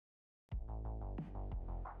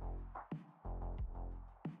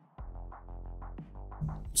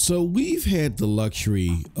So we've had the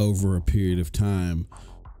luxury over a period of time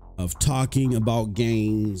of talking about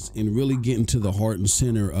games and really getting to the heart and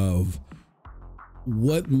center of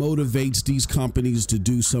what motivates these companies to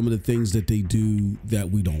do some of the things that they do that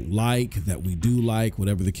we don't like, that we do like,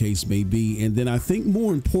 whatever the case may be. And then I think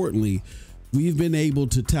more importantly, we've been able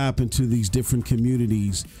to tap into these different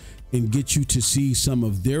communities and get you to see some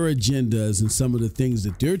of their agendas and some of the things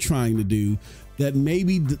that they're trying to do that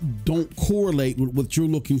maybe don't correlate with what you're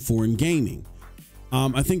looking for in gaming.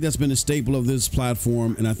 I think that's been a staple of this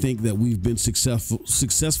platform, and I think that we've been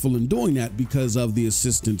successful in doing that because of the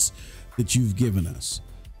assistance that you've given us.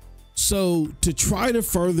 So to try to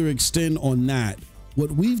further extend on that,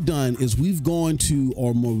 what we've done is we've gone to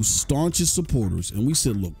our most staunchest supporters and we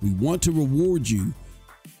said, look, we want to reward you,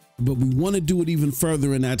 but we want to do it even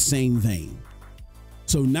further in that same vein.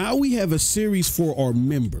 So now we have a series for our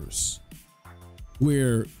members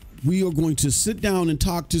where we are going to sit down and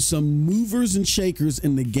talk to some movers and shakers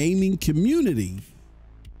in the gaming community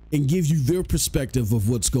and give you their perspective of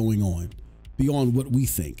what's going on beyond what we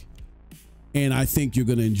think. And I think you're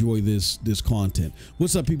going to enjoy this content.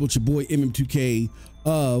 What's up, people? It's your boy MM2K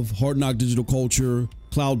of Hard Knock Digital Culture,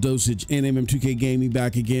 Cloud Dosage, and MM2K Gaming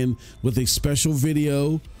back again with a special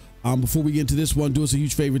video. Before we get into this one, do us a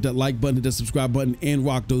huge favor, that like button, hit that subscribe button, and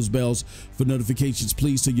rock those bells for notifications,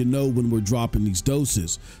 please, so you know when we're dropping these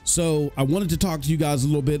doses. So I wanted to talk to you guys a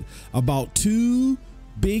little bit about two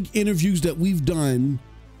big interviews that we've done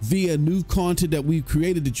via new content that we've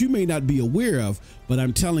created that you may not be aware of, but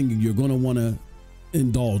I'm telling you, you're going to want to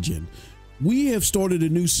indulge in. We have started a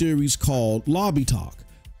new series called Lobby Talk.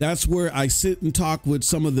 That's where I sit and talk with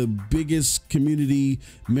some of the biggest community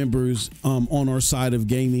members on our side of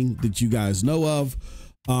gaming that you guys know of.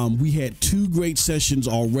 We had two great sessions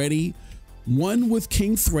already. One with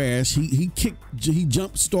King Thrash. He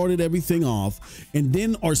jump started everything off, and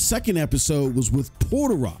then our second episode was with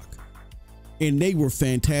PuertoRock. And they were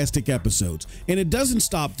fantastic episodes. And it doesn't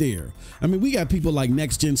stop there. I mean, we got people like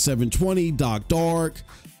Next Gen 720, Doc Dark,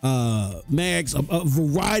 Mags, a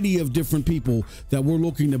variety of different people that we're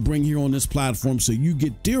looking to bring here on this platform so you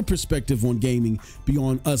get their perspective on gaming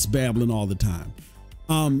beyond us babbling all the time.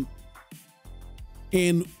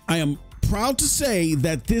 And I am proud to say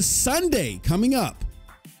that this Sunday coming up,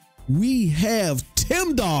 we have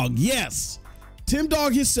Tim Dog. Yes, Tim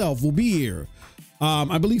Dog himself will be here.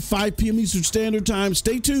 I believe 5 p.m. Eastern Standard Time.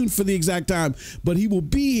 Stay tuned for the exact time, but he will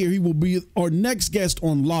be here. He will be our next guest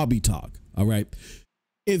on Lobby Talk. All right.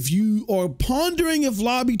 If you are pondering if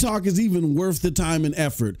Lobby Talk is even worth the time and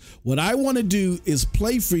effort, what I want to do is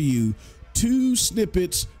play for you two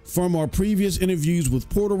snippets from our previous interviews with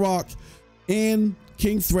PuertoRock and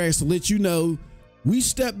King Thrash to let you know we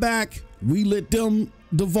step back, we let them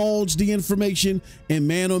divulge the information, and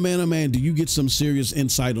man, oh man, oh man, do you get some serious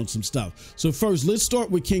insight on some stuff. So first, let's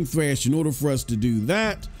start with King Thrash. In order for us to do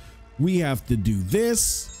that, we have to do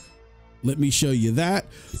this. Let me show you that.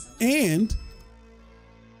 And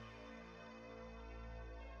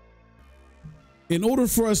in order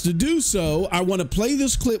for us to do so, I want to play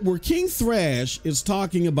this clip where King Thrash is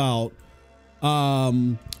talking about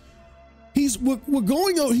he's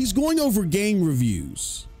going over game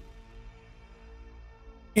reviews.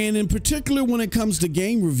 And in particular, when it comes to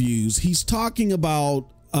game reviews, he's talking about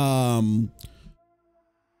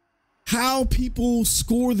how people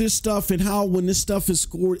score this stuff and how when this stuff is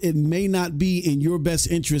scored, it may not be in your best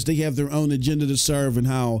interest. They have their own agenda to serve, and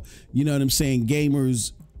how, you know what I'm saying,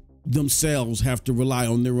 gamers themselves have to rely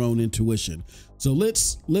on their own intuition. So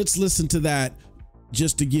let's listen to that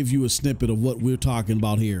just to give you a snippet of what we're talking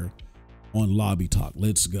about here on Lobby Talk.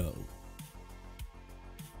 Let's go.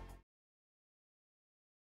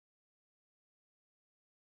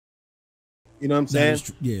 You know what I'm saying?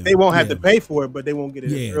 Yeah, they won't have to pay for it, but they won't get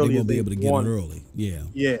it as early. They won't be as able to get it early.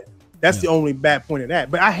 Yeah. That's the only bad point of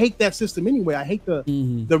that. But I hate that system anyway. I hate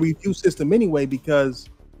the review system anyway, because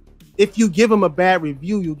if you give them a bad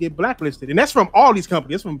review, you'll get blacklisted. And that's from all these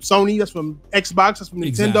companies. That's from Sony, that's from Xbox, that's from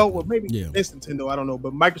Nintendo, or maybe it's Nintendo, I don't know,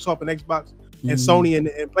 but Microsoft and Xbox and Sony and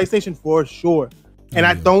PlayStation for sure. And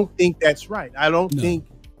I don't think that's right. I don't think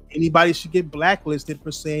anybody should get blacklisted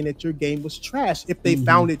for saying that your game was trash if they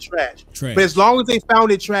found it trash. But as long as they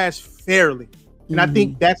found it trash fairly. And I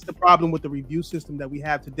think that's the problem with the review system that we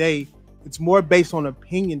have today. It's more based on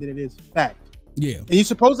opinion than it is fact. Yeah. And you're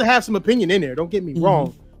supposed to have some opinion in there, don't get me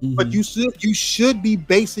wrong. But you should be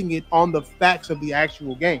basing it on the facts of the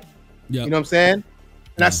actual game. You know what I'm saying?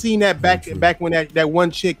 And I seen that back when that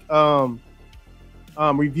one chick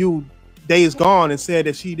reviewed Days Gone and said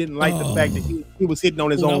that she didn't like the fact that he was hitting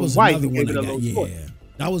on his own wife and gave it a little short.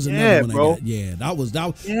 That was another one, bro. That was.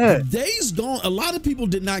 Days Gone. A lot of people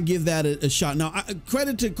did not give that a shot. Now,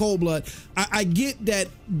 credit to Cold Blood. I get that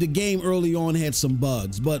the game early on had some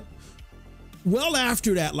bugs, but well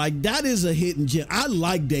after that, like, that is a hidden gem. I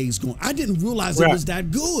like Days Gone. I didn't realize it was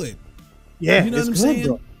that good. Yeah, you know what I'm saying?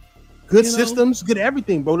 Bro. Good systems, good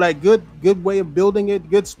everything, bro. Like good way of building it,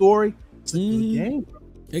 good story. It's a good game, bro.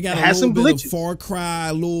 It got a little bit of Far Cry,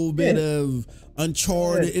 a little bit of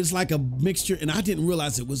Uncharted. It's like a mixture, and I didn't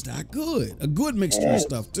realize it was that good. A good mixture of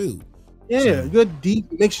stuff too. Yeah, good deep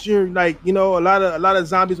mixture. Like, you know, a lot of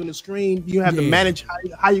zombies on the screen. You have to manage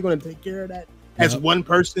how you're going to take care of that as one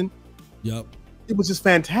person. Yep. It was just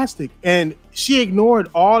fantastic, and she ignored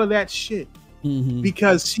all of that shit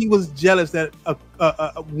because she was jealous that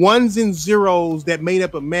ones and zeros that made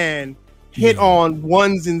up a man hit on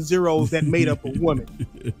ones and zeros that made up a woman.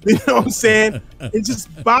 You know what I'm saying? It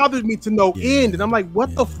just bothered me to no end. And I'm like,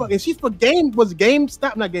 what the fuck? And she's for GameSpot. You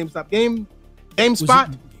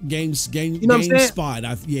know what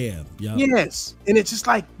I'm saying? Yes. And it's just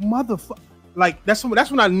like, motherfucker. Like, that's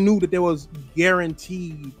when I knew that there was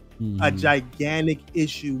guaranteed a gigantic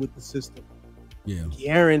issue with the system. Yeah.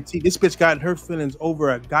 Guaranteed. This bitch got her feelings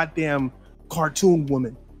over a goddamn cartoon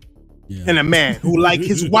woman. Yeah. And a man who liked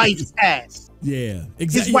his wife's ass. Yeah,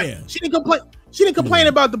 exactly. She didn't complain. She didn't complain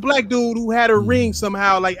about the black dude who had her ring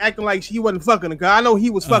somehow, like acting like she wasn't fucking her. I know he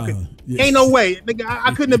was fucking. Ain't no way, nigga.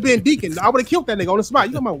 I couldn't have been Deacon. I would have killed that nigga on the spot.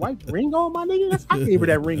 You got my wife ring on, my nigga? I gave her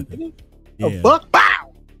that ring, nigga. A buck,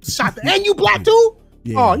 bow. Shot the, and you black too?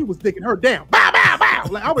 Yeah. Oh, he was dicking her down. Bow, bow,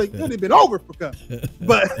 bow. Like, I would have been over for cup.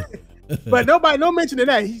 But no mention of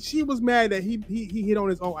that. She was mad that he hit on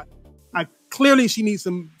his own. Clearly she needs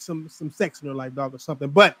some sex in her life, dog, or something.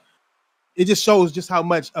 But it just shows just how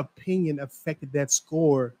much opinion affected that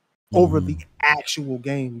score over the actual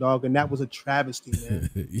game, dog. And that was a travesty, man.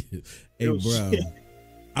 Hey, bro.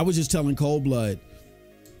 I was just telling Cold Blood,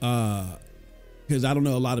 because I don't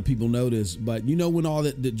know, a lot of people know this, but you know when all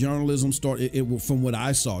the journalism started, it from what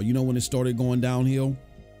I saw, you know when it started going downhill?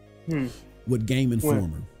 With Game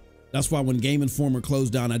Informer. That's why when Game Informer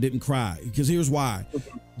closed down, I didn't cry. Because here's why.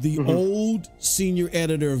 The old senior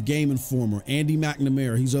editor of Game Informer, Andy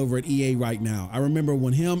McNamara, he's over at EA right now. I remember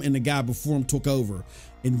when him and the guy before him took over,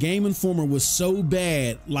 and Game Informer was so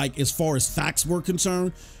bad, like as far as facts were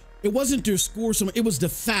concerned, it wasn't their score, it was the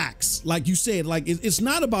facts. Like you said, like it's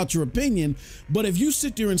not about your opinion, but if you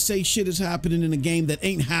sit there and say shit is happening in a game that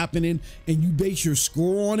ain't happening and you base your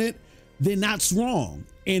score on it, then that's wrong.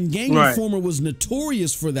 And Game Informer was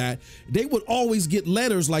notorious for that. They would always get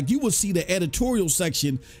letters, like you would see the editorial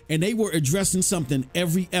section, and they were addressing something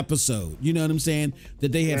every episode. You know what I'm saying?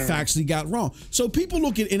 That they had factually got wrong. So people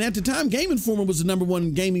look at, and at the time, Game Informer was the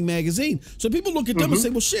 #1 gaming magazine. So people look at them and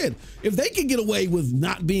say, well, shit, if they can get away with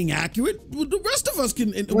not being accurate, well, the rest of us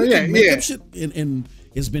can, we can make up shit. And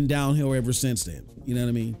it's been downhill ever since then. You know what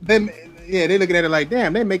I mean? They're looking at it like,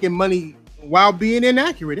 damn, they're making money while being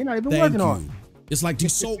inaccurate. They're not even working on it. It's like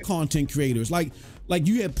these soul content creators, like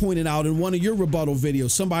you had pointed out in one of your rebuttal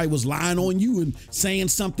videos, somebody was lying on you and saying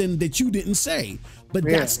something that you didn't say. But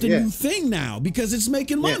that's the new thing now because it's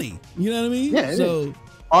making money. You know what I mean? Yeah. So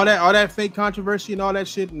all that fake controversy and all that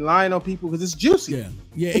shit and lying on people because it's juicy.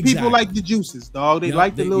 Yeah, exactly. People like the juices, dog. They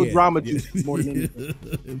like the little drama juices more than anything.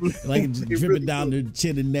 Like it dripping down their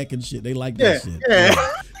chin and neck and shit. They like that shit. Yeah.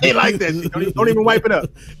 They like that shit. Don't even wipe it up.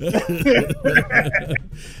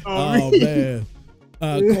 Oh man.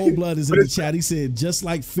 Cold Blood is in the chat. He said, just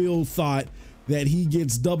like Phil thought that he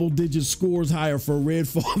gets double-digit scores higher for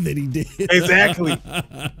Redfall than he did. Exactly.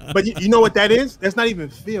 But you know what that is? That's not even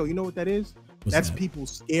Phil. You know what that is? That's people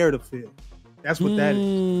scared of Phil. That's what that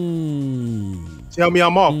is. Tell me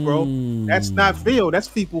I'm off, bro. That's not Phil. That's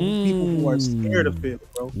people who are scared of Phil,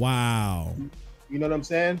 bro. Wow. You know what I'm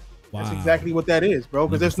saying? Wow. That's exactly what that is, bro.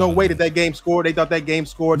 Because there's no way that game scored. They thought that game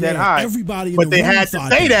scored that high. Everybody, but they had to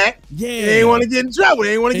say that. Yeah, they didn't want to get in trouble.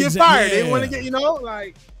 They didn't want to get fired. They didn't want to get, you know,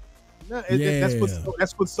 like.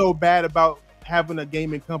 That's what's so bad about having a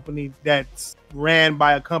gaming company that's ran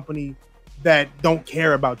by a company that don't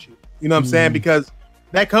care about you. You know what I'm saying? Because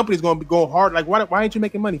that company's going to go hard. Like, why ain't you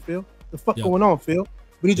making money, Phil? The fuck going on, Phil?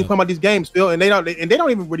 We need you to come about these games, Phil. And they don't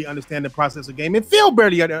even really understand the process of gaming. Phil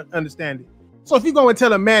barely understand it. So if you go and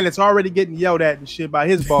tell a man that's already getting yelled at and shit by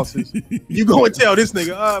his bosses, you go and tell this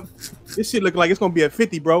nigga, this shit look like it's gonna be a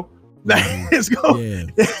 50, bro. Like it's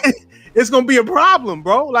gonna be a problem,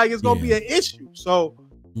 bro. Like it's gonna be an issue. So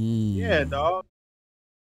yeah, dog.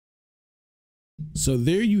 So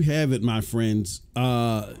there you have it, my friends.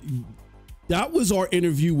 That was our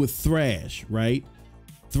interview with Thrash, right?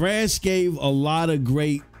 Thrash gave a lot of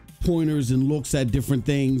great pointers and looks at different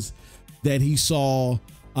things that he saw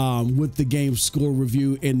with the game score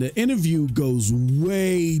review, and the interview goes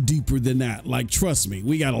way deeper than that. Like, trust me,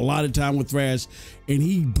 we got a lot of time with Thrash, and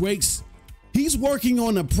he's working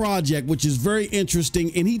on a project which is very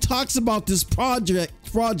interesting, and he talks about this project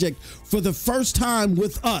for the first time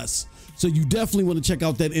with us. So you definitely want to check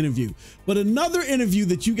out that interview. But another interview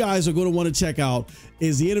that you guys are going to want to check out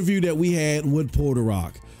is the interview that we had with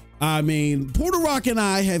PuertoRock. I mean, PuertoRock and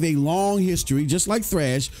I have a long history, just like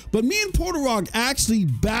Thrash, but me and PuertoRock actually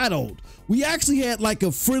battled. We actually had like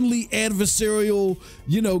a friendly adversarial,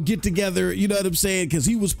 get together, you know what I'm saying? Because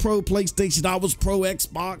he was pro PlayStation, I was pro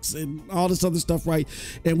Xbox and all this other stuff, right?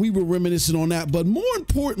 And we were reminiscing on that. But more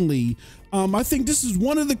importantly, I think this is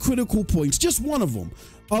one of the critical points, just one of them,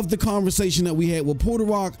 of the conversation that we had with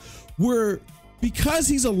PuertoRock, where because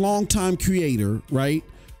he's a longtime creator, right?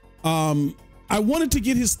 I wanted to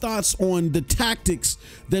get his thoughts on the tactics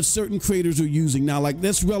that certain creators are using now. Like,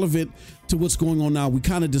 that's relevant to what's going on now. We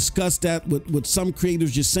kind of discussed that with some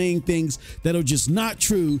creators just saying things that are just not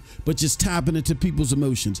true, but just tapping into people's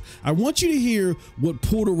emotions. I want you to hear what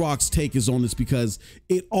PuertoRock's take is on this, because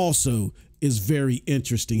it also is very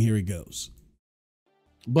interesting. Here it goes.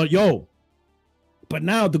 But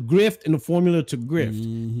now the grift and the formula to grift.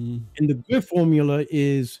 And the grift formula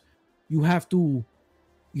is you have to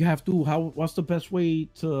what's the best way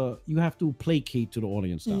to, you have to placate to the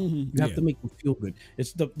audience now. You have to make them feel good.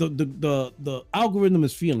 It's the algorithm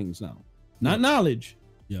is feelings now, not knowledge.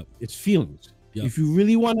 It's feelings. If you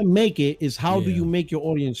really want to make it, is how do you make your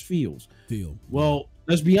audience feel? Well,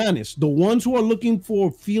 let's be honest, the ones who are looking for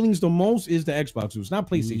feelings the most is the Xbox users, not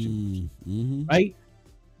PlayStation, right?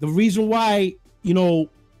 The reason why, the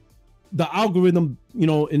algorithm,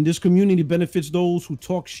 in this community benefits those who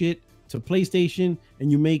talk shit to PlayStation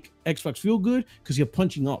and you make Xbox feel good, because you're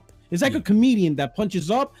punching up. It's like a comedian that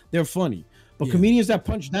punches up, they're funny. But comedians that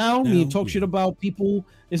punch down and you talk shit about people,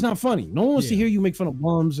 it's not funny. No one wants to hear you make fun of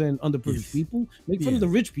bums and underprivileged people. Make fun of the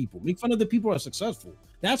rich people. Make fun of the people who are successful.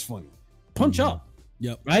 That's funny. Punch up.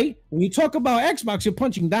 Right? When you talk about Xbox, you're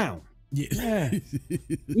punching down. Even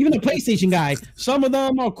the PlayStation guy, some of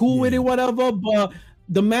them are cool with it, whatever, but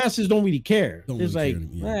the masses don't really care. Do we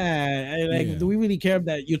really care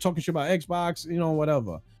that you're talking shit about Xbox,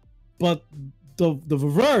 whatever. But the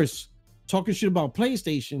reverse, talking shit about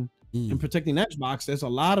PlayStation and protecting Xbox, there's a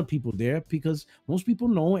lot of people there, because most people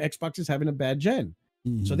know Xbox is having a bad gen.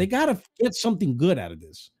 So they gotta get something good out of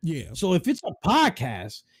this. So if it's a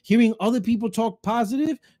podcast, hearing other people talk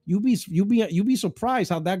positive, you'll be surprised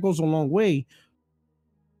how that goes a long way.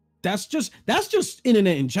 That's just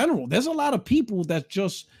internet in general. There's a lot of people that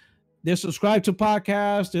they're subscribed to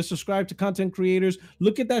podcasts, they're subscribed to content creators.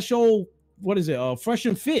 Look at that show, what is it? Fresh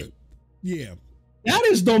and Fit. That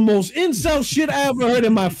is the most incel shit I ever heard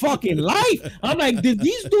in my fucking life. I'm like, did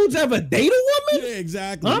these dudes ever date a woman?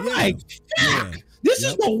 Exactly. I'm like, fuck. This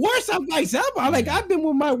is the worst advice ever. I've been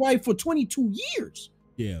with my wife for 22 years.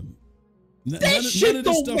 That shit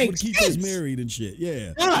don't make sense. Keep us married and shit.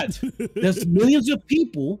 God, there's millions of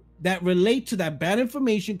people that relate to that bad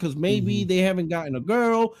information because maybe they haven't gotten a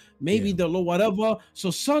girl, maybe they're low, whatever.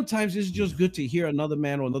 So sometimes it's just good to hear another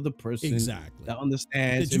man or another person that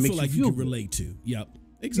understands that you feel like you can relate to. You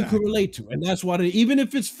can relate to, and that's what even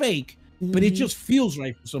if it's fake, but it just feels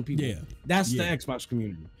right for some people. That's the Xbox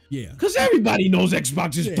community. Because everybody knows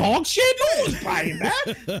Xbox is dog shit. No one's buying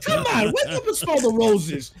that. Come on, wake up and smell the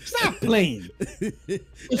roses. Stop playing.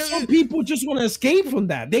 Some people just want to escape from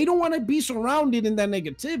that. They don't want to be surrounded in that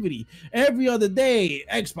negativity. Every other day,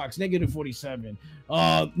 Xbox -47.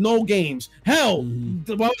 No games. Hell,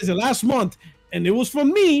 what was it, last month? And it was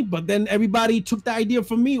from me, but then everybody took the idea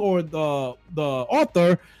from me or the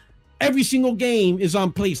author. Every single game is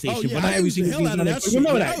on PlayStation, but not every single game is on Xbox.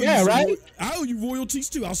 Remember that? Right? I owe you royalties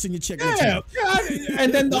too. I'll send you a check.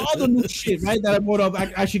 And then the other new shit, right, that I brought up,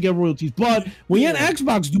 I should get royalties. But when you're an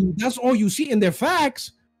Xbox dude, that's all you see, and they're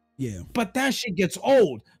facts. But that shit gets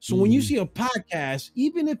old. So when you see a podcast,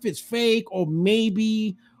 even if it's fake or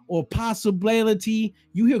maybe or possibility,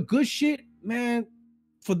 you hear good shit, man,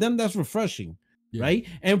 for them that's refreshing. Right?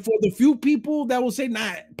 And for the few people that will say,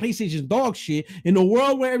 nah, PlayStation's dog shit, in a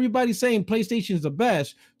world where everybody's saying PlayStation's the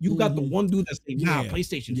best, you got the one dude that say, nah,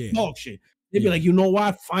 PlayStation's dog shit. They'd be like, you know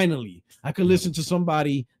what? Finally, I could listen to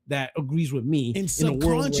somebody that agrees with me and in a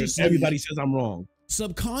world where everybody says I'm wrong.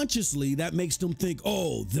 Subconsciously, that makes them think,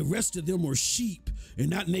 oh, the rest of them are sheep, and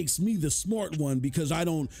that makes me the smart one because I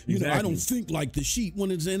don't, I don't think like the sheep. When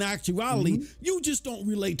it's in actuality, you just don't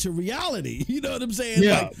relate to reality. You know what I'm saying?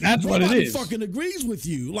 Yeah, like, that's what it is. Fucking agrees with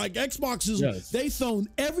you. Like Xboxes, they thrown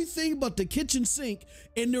everything but the kitchen sink,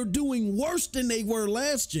 and they're doing worse than they were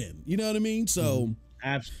last gen. You know what I mean? So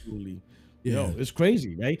absolutely. Yeah. Yo, it's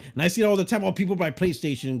crazy, right? And I see it all the time. Oh, people buy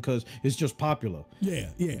PlayStation because it's just popular. Yeah.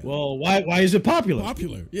 Well, why is it popular?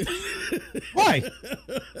 Popular. Yeah. Why?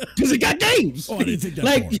 Because it got games. Oh, I didn't think that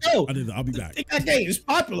like, far. yo, I'll be back. It got games. It's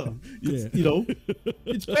popular. Yeah. You know,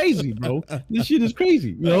 it's crazy, bro. This shit is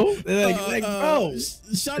crazy. You know, bro.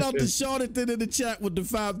 Shout out to Jonathan in the chat with the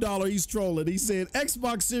 $5. He's trolling. He said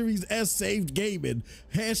Xbox Series S saved gaming.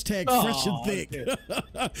 Hashtag fresh and thick.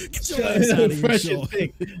 Get your ass out of here, fresh and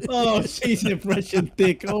thick. Oh, she said fresh and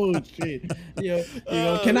thick. Oh shit. You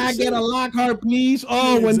know, can I get a Lockhart, please?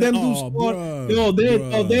 Oh, when them dudes scored, yo,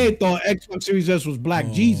 they thought Xbox Series S was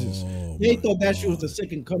Black Jesus. They thought that shit was the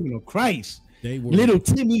second coming of Christ. They were little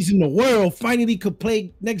Timmies in the world finally could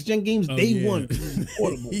play next gen games day one.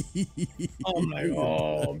 Portable. I'm like,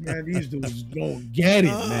 oh man, these dudes don't get it,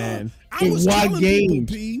 man. I was telling people,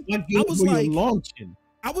 P, what game were you launching?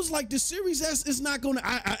 I was like, the Series S is not gonna.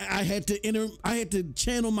 I had to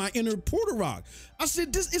channel my inner PuertoRock. I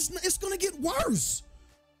said, it's gonna get worse.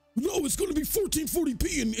 No, it's gonna be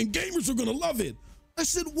 1440p and gamers are gonna love it. I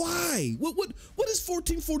said, why? What is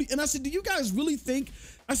 1440? And I said, do you guys really think?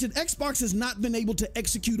 I said, Xbox has not been able to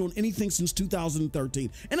execute on anything since 2013.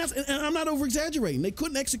 And I'm not over exaggerating. They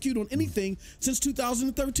couldn't execute on anything since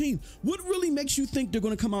 2013. What really makes you think they're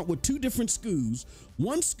going to come out with two different SKUs?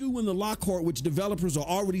 One SKU in the Lockhart, which developers are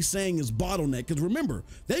already saying is bottleneck. Because remember,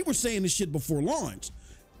 they were saying this shit before launch.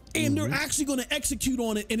 And they're actually going to execute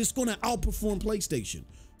on it, and it's going to outperform PlayStation.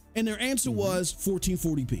 And their answer was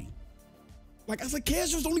 1440p. Like, I was like,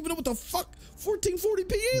 casuals don't even know what the fuck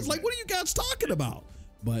 1440p is. Like, what are you guys talking about?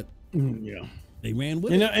 But yeah, they ran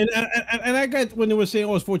with it. And I got when they were saying,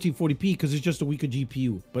 oh, it's 1440p because it's just a weaker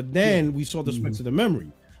GPU. But then we saw the specs of the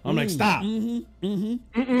memory. I'm like, stop.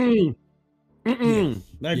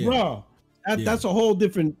 Like, bro, that's a whole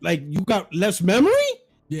different, like, you got less memory?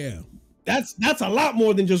 Yeah. That's a lot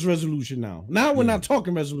more than just resolution now. Now we're not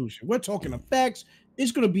talking resolution. We're talking effects.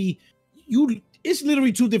 It's going to be, it's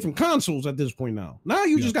literally two different consoles at this point now. Now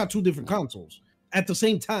you just got two different consoles at the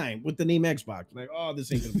same time with the name Xbox. Like, oh,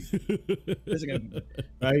 this ain't gonna be this ain't gonna be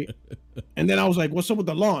right. And then I was like, what's up with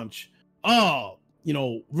the launch? Oh, you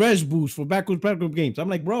know, res boost for backwards games. I'm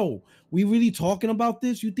like, bro, we really talking about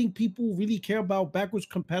this? You think people really care about backwards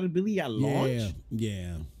compatibility at launch?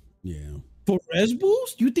 Yeah. For res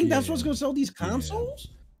boost? You think that's what's gonna sell these consoles?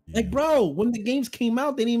 Like, bro, when the games came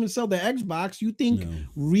out, they didn't even sell the Xbox. You think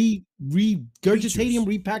regurgitating them,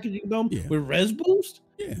 repackaging them with res boost?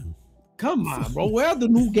 Yeah. Come on, bro. Where are the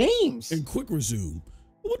new games? And quick resume.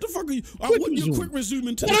 What the fuck are you? Quick resume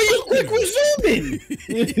into? What are you quick resuming?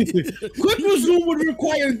 Quick resume would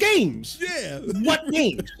require games. Yeah. What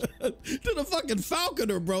games? To the fucking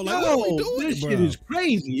Falconer, bro. Like, what are we doing, this bro? shit is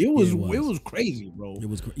crazy. It was crazy, bro. It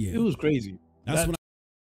was crazy. That's what.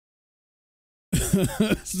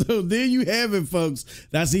 So there you have it, folks.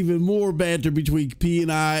 That's even more banter between P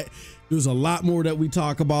and I. There's a lot more that we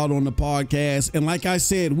talk about on the podcast. And like I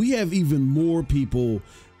said, we have even more people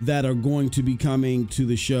that are going to be coming to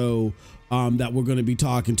the show that we're going to be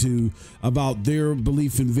talking to about their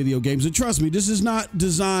belief in video games. And trust me, this is not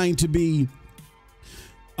designed to be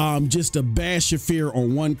just a bash affair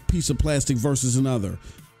on one piece of plastic versus another.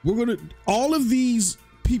 All of these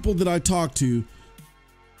people that I talk to,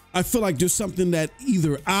 I feel like there's something that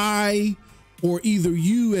either I or either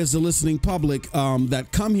you as the listening public that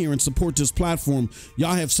come here and support this platform,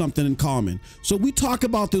 y'all have something in common. So we talk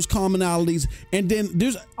about those commonalities, and then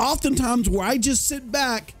there's oftentimes where I just sit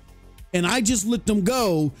back and I just let them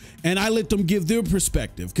go and I let them give their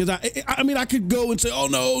perspective. Because I mean, I could go and say, oh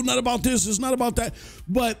no, not about this, it's not about that.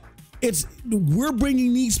 But we're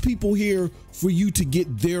bringing these people here for you to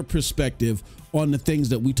get their perspective on the things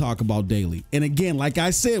that we talk about daily. And again, like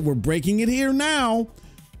I said, we're breaking it here now.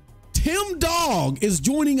 Tim Dog is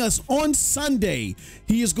joining us on Sunday.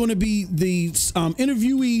 He is going to be the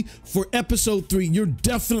interviewee for episode 3. You're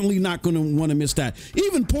definitely not going to want to miss that.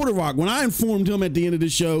 Even PuertoRock, when I informed him at the end of the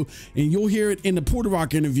show, and you'll hear it in the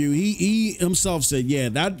PuertoRock interview, he himself said, yeah,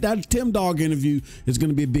 that Tim Dog interview is going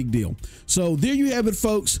to be a big deal. So there you have it,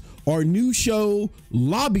 folks. Our new show,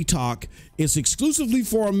 Lobby Talk, is exclusively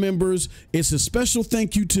for our members. It's a special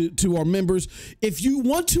thank you to our members. If you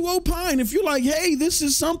want to opine, if you're like, hey, this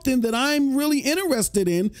is something that I'm really interested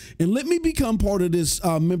in, and let me become part of this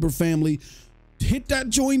member family, hit that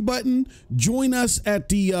join button. Join us at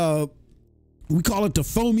the we call it the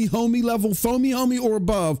Foamy Homie level. Foamy Homie or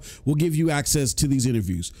above will give you access to these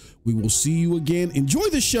interviews. We will see you again. Enjoy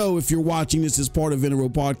the show if you're watching this as part of Venero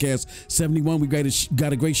Podcast 71. We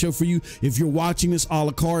got a great show for you. If you're watching this a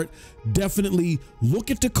la carte, definitely look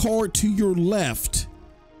at the card to your left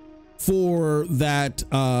for that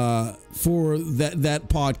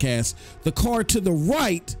podcast. The card to the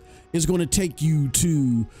right is going to take you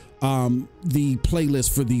to the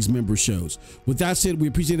playlist for these member shows. With that said, we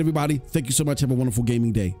appreciate everybody. Thank you so much. Have a wonderful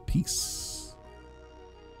gaming day. Peace.